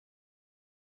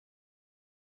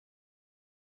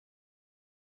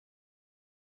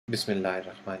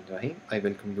Bismillahirrahmanirrahim. I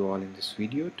welcome you all in this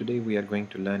video. Today we are going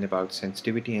to learn about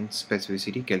sensitivity and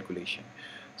specificity calculation.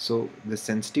 So the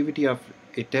sensitivity of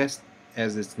a test,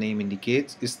 as its name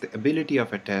indicates, is the ability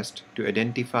of a test to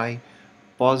identify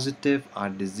positive or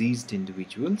diseased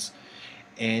individuals,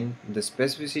 and the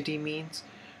specificity means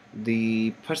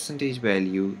the percentage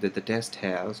value that the test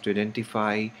has to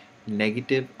identify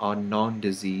negative or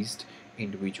non-diseased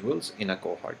individuals in a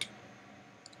cohort.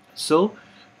 So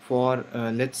for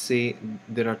let's say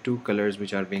there are two colors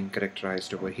which are being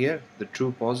characterized over here, the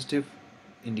true positive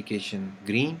indication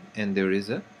green, and there is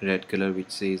a red color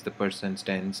which says the person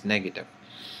stands negative.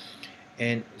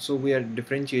 And so we are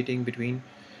differentiating between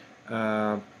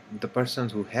uh, the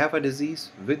persons who have a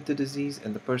disease with the disease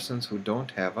and the persons who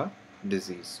don't have a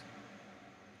disease,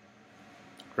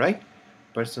 right?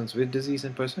 Persons with disease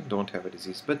and person don't have a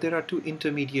disease, but there are two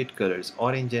intermediate colors,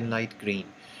 orange and light green.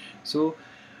 So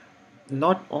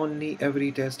not only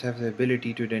every test has the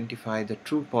ability to identify the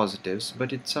true positives,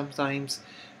 but it sometimes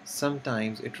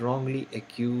it wrongly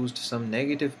accused some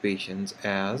negative patients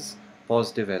as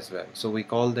positive as well. So we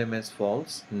call them as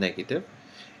false negative.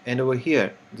 And over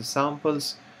here the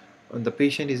samples, the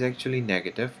patient is actually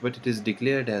negative, but it is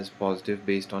declared as positive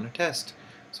based on a test.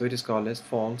 So it is called as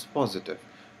false positive.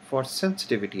 For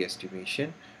sensitivity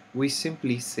estimation, we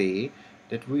simply say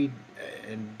that we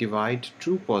divide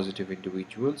true positive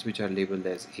individuals, which are labeled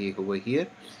as A over here,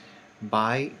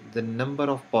 by the number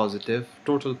of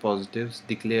total positives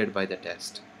declared by the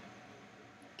test.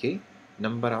 Okay,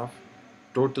 number of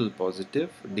total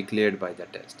positive declared by the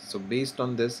test. So based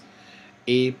on this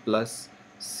A plus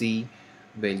C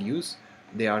values,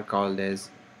 they are called as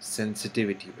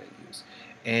sensitivity values.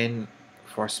 And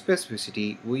for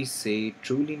specificity, we say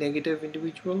truly negative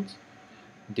individuals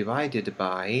divided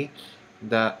by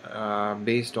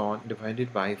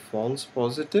divided by false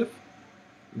positive,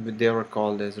 they were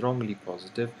called as wrongly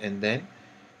positive, and then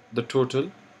the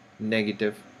total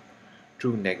negative,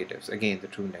 true negatives, again the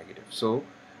true negative. So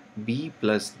B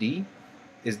plus D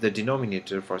is the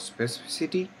denominator for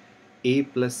specificity, A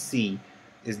plus C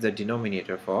is the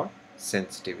denominator for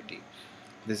sensitivity.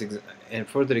 And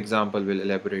further example will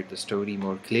elaborate the story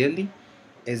more clearly.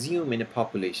 Assume in a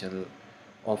population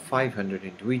of 500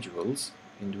 individuals,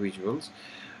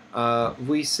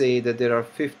 we say that there are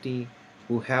 50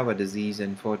 who have a disease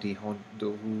and 40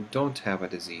 who don't have a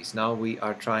disease. Now we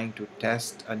are trying to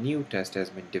test, a new test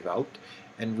has been developed,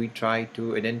 and we try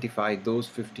to identify those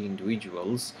 50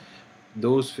 individuals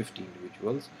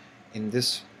in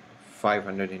this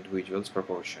 500 individuals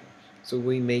proportion. So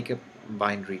we make a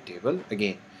binary table.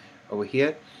 Again, over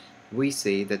here we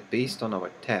say that based on our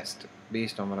test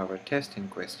in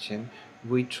question,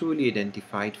 we truly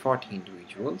identified 40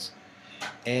 individuals,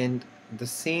 and the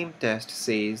same test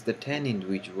says the 10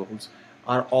 individuals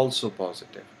are also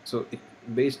positive. So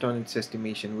based on its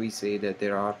estimation, we say that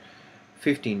there are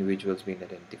 50 individuals being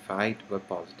identified were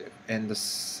positive, and the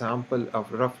sample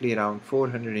of roughly around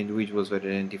 400 individuals were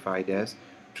identified as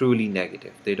truly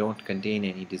negative. They don't contain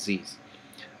any disease.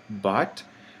 But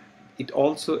it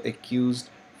also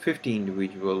accused 50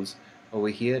 individuals over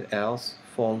here as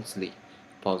falsely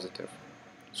positive.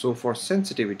 So for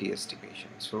sensitivity estimation,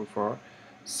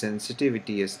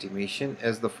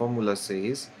 as the formula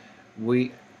says,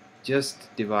 we just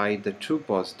divide the true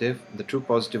positive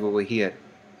over here,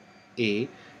 A,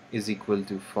 is equal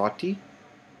to 40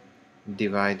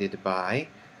 divided by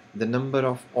the number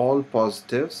of all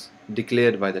positives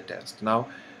declared by the test. Now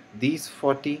these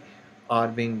 40 are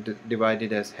being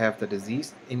divided as have the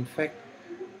disease. In fact,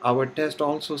 our test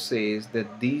also says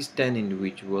that these 10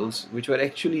 individuals which were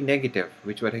actually negative,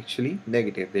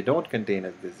 they don't contain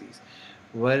a disease,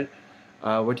 were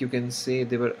what you can say,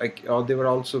 they were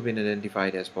also been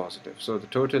identified as positive. So the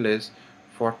total is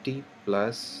 40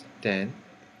 plus 10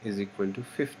 is equal to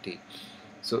 50.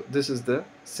 So this is the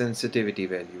sensitivity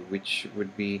value, which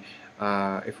would be,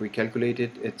 if we calculate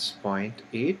it, it's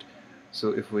 0.8.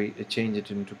 So if we change it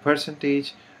into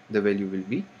percentage, the value will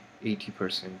be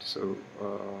 80%. So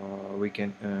we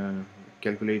can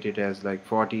calculate it as like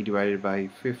 40 divided by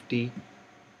 50,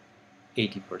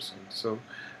 80%. So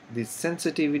the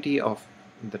sensitivity of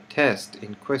the test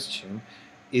in question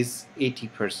is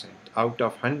 80%. Out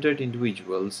of 100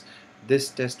 individuals, this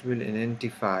test will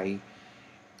identify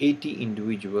 80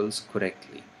 individuals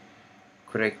correctly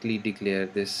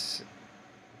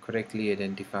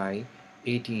identify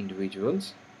 80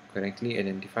 individuals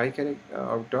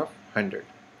out of 100.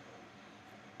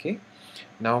 Okay,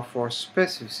 now for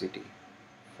specificity,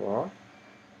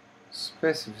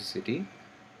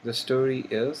 the story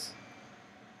is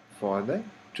for the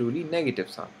truly negative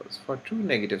samples. For true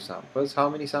negative samples, how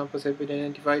many samples have been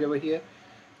identified over here?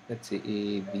 let's say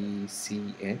A, B,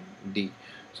 C, and D.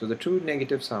 So the true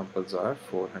negative samples are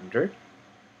 400,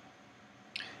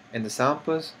 and the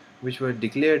samples which were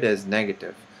declared as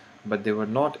negative but they were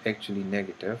not actually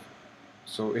negative,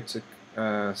 so it's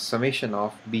a summation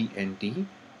of B and D,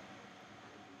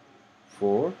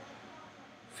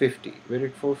 450. Where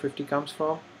did 450 comes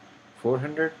from?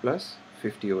 400 plus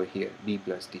 50 over here, D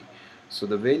plus D. So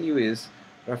the value is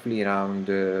roughly around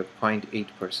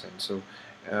 0.8%. So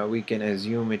we can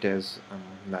assume it as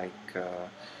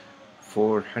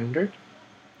 400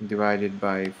 divided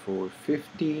by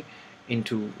 450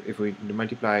 into, if we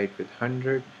multiply it with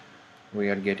 100, we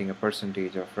are getting a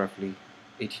percentage of roughly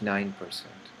 89%.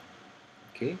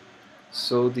 Okay,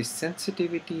 so the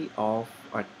sensitivity of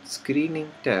a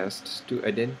screening test to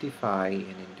identify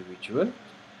an individual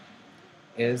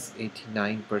is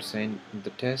 89%. The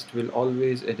test will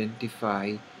always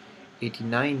identify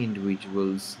 89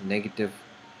 individuals negative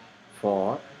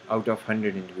for out of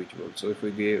 100 individuals. So if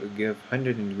we give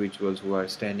 100 individuals who are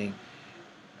standing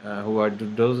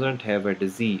doesn't have a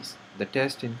disease, the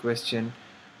test in question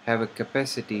have a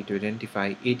capacity to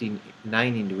identify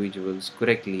 89 individuals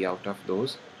correctly out of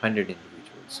those 100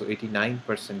 individuals. So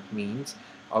 89% means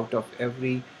out of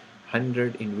every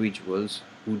 100 individuals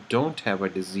who don't have a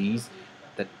disease,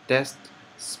 the test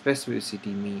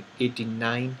specificity means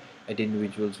 89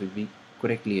 individuals will be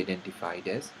correctly identified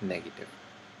as negative.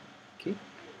 Okay,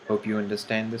 hope you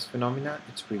understand this phenomena.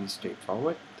 It's pretty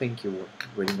straightforward. Thank you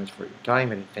very much for your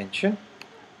time and attention.